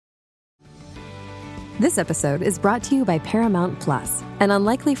This episode is brought to you by Paramount Plus. An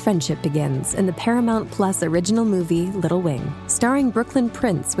unlikely friendship begins in the Paramount Plus original movie Little Wing, starring Brooklyn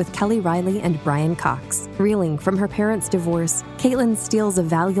Prince with Kelly Riley and Brian Cox. Reeling from her parents' divorce, Caitlin steals a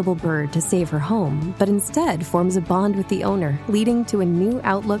valuable bird to save her home, but instead forms a bond with the owner, leading to a new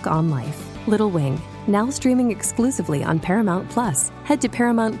outlook on life. Little Wing, now streaming exclusively on Paramount Plus. Head to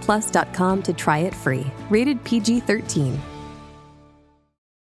ParamountPlus.com to try it free. Rated PG-13.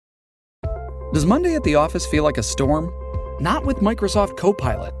 Does Monday at the office feel like a storm? Not with Microsoft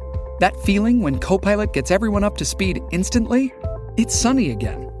Copilot. That feeling when Copilot gets everyone up to speed instantly? It's sunny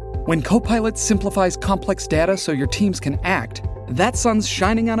again. When Copilot simplifies complex data so your teams can act, that sun's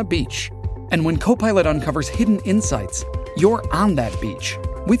shining on a beach. And when Copilot uncovers hidden insights, you're on that beach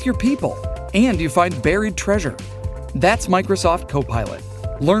with your people, and you find buried treasure. That's Microsoft Copilot.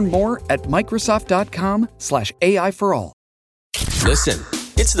 Learn more at Microsoft.com/AI for all. Listen,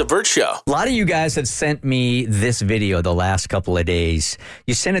 it's The Bert Show. A lot of you guys have sent me this video the last couple of days.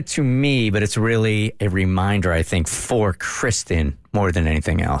 You sent it to me, but it's really a reminder, I think, for Kristen more than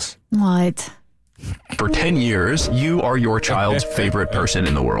anything else. What? For 10 years, you are your child's favorite person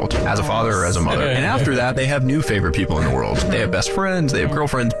in the world, as a father or as a mother. And after that, they have new favorite people in the world. They have best friends, they have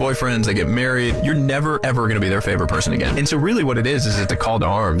girlfriends, boyfriends, they get married. You're never, ever going to be their favorite person again. And so really what it is it's a call to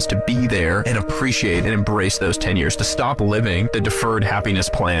arms to be there and appreciate and embrace those 10 years, to stop living the deferred happiness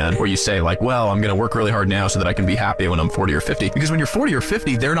plan where you say like, well, I'm going to work really hard now so that I can be happy when I'm 40 or 50. Because when you're 40 or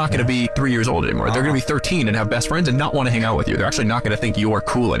 50, they're not going to be 3 years old anymore. They're going to be 13 and have best friends and not want to hang out with you. They're actually not going to think you are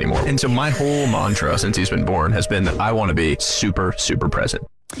cool anymore. And so my whole mantra since he's been born has been that I want to be super, super present.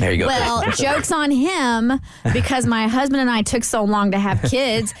 There you go. Well, joke's on him because my husband and I took so long to have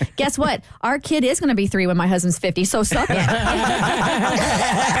kids. Guess what? Our kid is going to be 3 when my husband's 50, so suck it.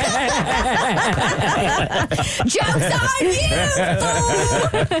 Joke's on you,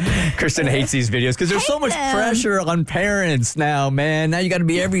 fool! Kristen hates these videos because there's so much pressure on parents now, man. Now you got to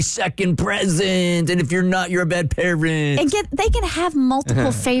be every second present, and if you're not, you're a bad parent. And they can have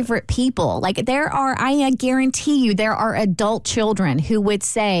multiple favorite people. Like I guarantee you, there are adult children who would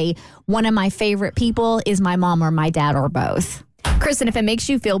say, one of my favorite people is my mom or my dad or both. Kristen, if it makes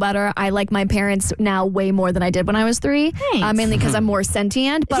you feel better, I like my parents now way more than I did when I was 3. Mainly because I'm more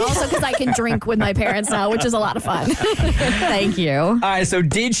sentient, but also because I can drink with my parents now, which is a lot of fun. Thank you. All right, so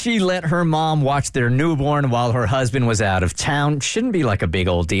did she let her mom watch their newborn while her husband was out of town? Shouldn't be like a big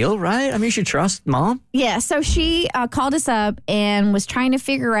old deal, right? I mean, you should trust mom. Yeah, so she called us up and was trying to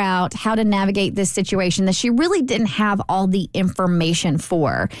figure out how to navigate this situation that she really didn't have all the information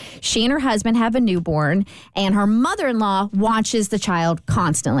for. She and her husband have a newborn, and her mother-in-law watches the child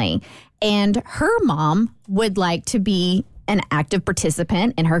constantly. And her mom would like to be an active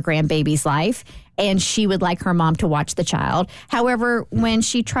participant in her grandbaby's life, and she would like her mom to watch the child. However, when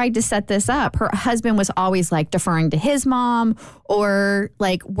she tried to set this up, her husband was always like deferring to his mom or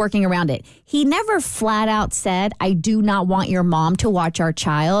like working around it. He never flat out said, I do not want your mom to watch our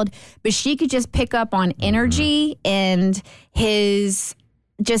child, but she could just pick up on energy and his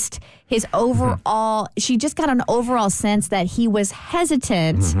overall, she just got an overall sense that he was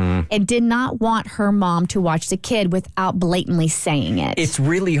hesitant and did not want her mom to watch the kid without blatantly saying it. It's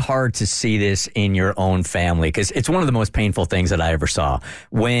really hard to see this in your own family because it's one of the most painful things that I ever saw.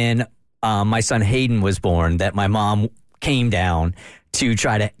 When my son Hayden was born, that my mom came down to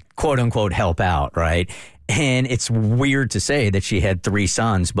try to quote unquote help out, right? And it's weird to say that she had 3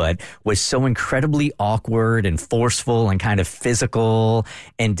 sons, but was so incredibly awkward and forceful and kind of physical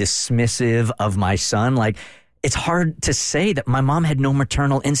and dismissive of my son. Like, it's hard to say that my mom had no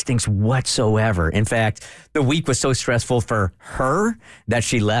maternal instincts whatsoever. In fact, the week was so stressful for her that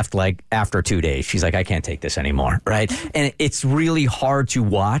she left like after 2 days. She's like, I can't take this anymore, right? And it's really hard to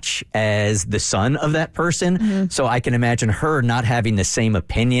watch as the son of that person. So I can imagine her not having the same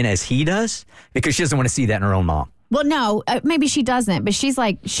opinion as he does because she doesn't want to see that in her own mom. Well, no, maybe she doesn't, but she's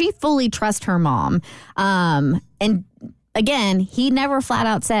like, she fully trusts her mom. And again, he never flat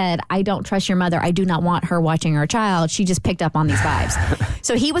out said, I don't trust your mother. I do not want her watching our child. She just picked up on these vibes.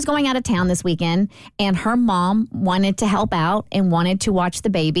 So he was going out of town this weekend, and her mom wanted to help out and wanted to watch the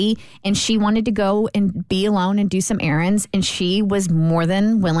baby, and she wanted to go and be alone and do some errands, and she was more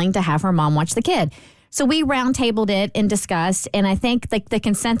than willing to have her mom watch the kid. So we roundtabled it and discussed, and I think the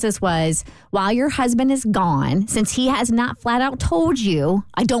consensus was, while your husband is gone, since he has not flat out told you,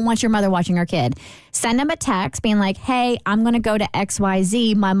 I don't want your mother watching our kid, send him a text being like, hey, I'm going to go to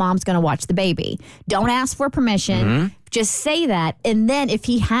XYZ. My mom's going to watch the baby. Don't ask for permission. Just say that. And then if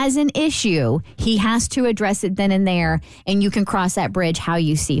he has an issue, he has to address it then and there, and you can cross that bridge how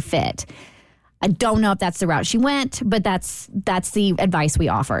you see fit. I don't know if that's the route she went, but that's the advice we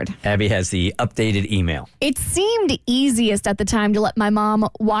offered. Abby has the updated email. It seemed easiest at the time to let my mom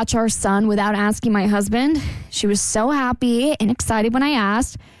watch our son without asking my husband. She was so happy and excited when I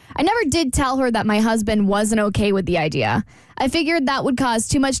asked. I never did tell her that my husband wasn't okay with the idea. I figured that would cause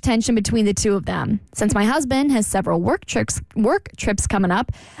too much tension between the two of them. Since my husband has several work trips coming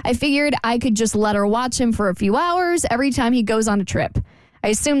up, I figured I could just let her watch him for a few hours every time he goes on a trip. I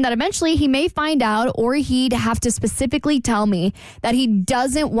assumed that eventually he may find out, or he'd have to specifically tell me that he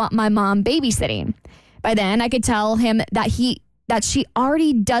doesn't want my mom babysitting. By then, I could tell him that she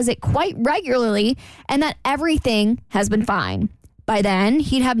already does it quite regularly and that everything has been fine. By then,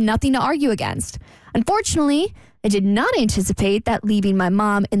 he'd have nothing to argue against. Unfortunately, I did not anticipate that leaving my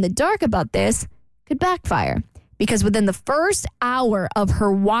mom in the dark about this could backfire. Because within the first hour of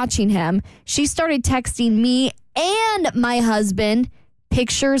her watching him, she started texting me and my husband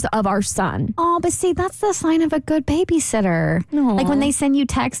pictures of our son. Oh, but see, that's the sign of a good babysitter. Aww. Like when they send you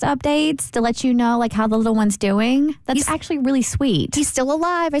text updates to let you know like how the little one's doing. That's actually really sweet. He's still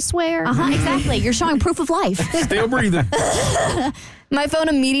alive, I swear. Exactly. You're showing proof of life. Still breathing. My phone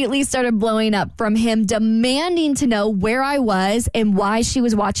immediately started blowing up from him demanding to know where I was and why she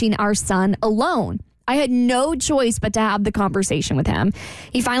was watching our son alone. I had no choice but to have the conversation with him.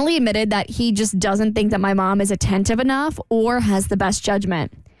 He finally admitted that he just doesn't think that my mom is attentive enough or has the best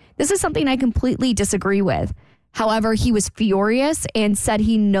judgment. This is something I completely disagree with. However, he was furious and said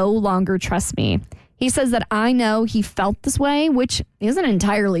he no longer trusts me. He says that I know he felt this way, which isn't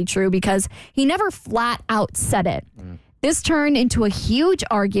entirely true because he never flat out said it. This turned into a huge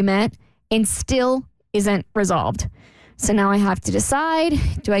argument and still isn't resolved. So now I have to decide,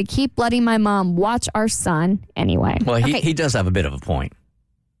 do I keep letting my mom watch our son anyway? Well, he does have a bit of a point.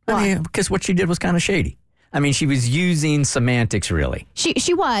 I mean, because what she did was kind of shady. I mean, she was using semantics, really.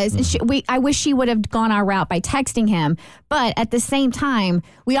 She was. I wish she would have gone our route by texting him. But at the same time,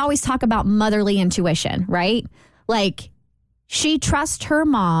 we always talk about motherly intuition, right? Like, she trusts her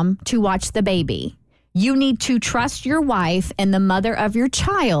mom to watch the baby. You need to trust your wife and the mother of your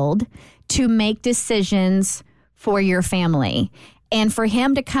child to make decisions for your family. And for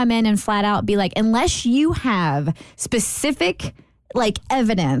him to come in and flat out be like, unless you have specific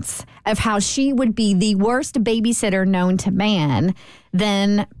evidence of how she would be the worst babysitter known to man,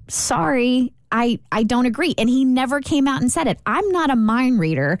 then sorry, I don't agree. And he never came out and said it. I'm not a mind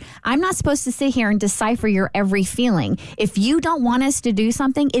reader. I'm not supposed to sit here and decipher your every feeling. If you don't want us to do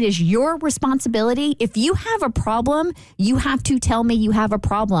something, it is your responsibility. If you have a problem, you have to tell me you have a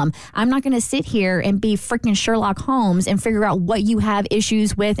problem. I'm not going to sit here and be freaking Sherlock Holmes and figure out what you have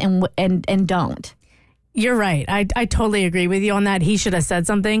issues with and don't. You're right. I totally agree with you on that. He should have said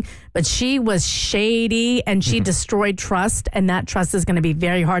something, but she was shady and she destroyed trust, and that trust is going to be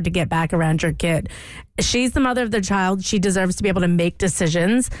very hard to get back around your kid. She's the mother of the child. She deserves to be able to make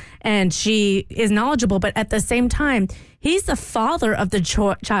decisions, and she is knowledgeable, but at the same time, he's the father of the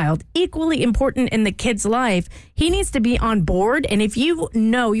child, equally important in the kid's life. He needs to be on board, and if you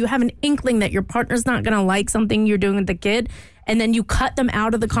know you have an inkling that your partner's not going to like something you're doing with the kid, and then you cut them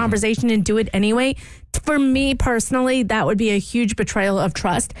out of the conversation and do it anyway, for me personally, that would be a huge betrayal of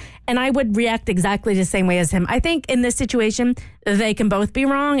trust. And I would react exactly the same way as him. I think in this situation, they can both be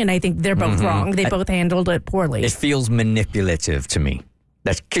wrong, and I think they're both wrong. They both handled it poorly. It feels manipulative to me.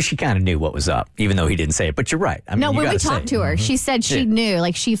 That's because she kind of knew what was up, even though he didn't say it. But you're right. I mean, no, when we talked to her, she said she knew,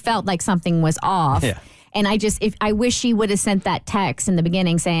 like she felt like something was off. Yeah. And I wish she would have sent that text in the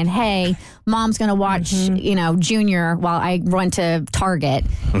beginning saying, hey, mom's going to watch, Junior while I run to Target.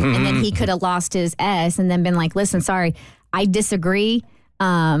 And then he could have lost his S and then been like, listen, sorry, I disagree.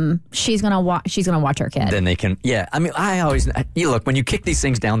 She's gonna watch her kid. Then they can, yeah. I mean, look, when you kick these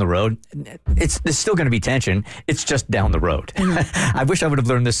things down the road, there's still going to be tension. It's just down the road. I wish I would have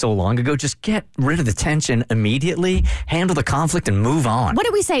learned this so long ago. Just get rid of the tension immediately, handle the conflict, and move on. What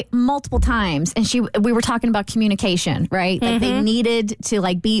did we say multiple times? And we were talking about communication, right? Like they needed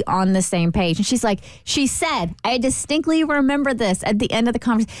to be on the same page. And she's like, she said, I distinctly remember this at the end of the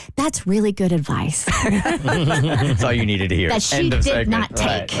conversation. That's really good advice. That's all you needed to hear. That she did not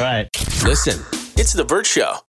take. Right. Listen, it's The Bert Show.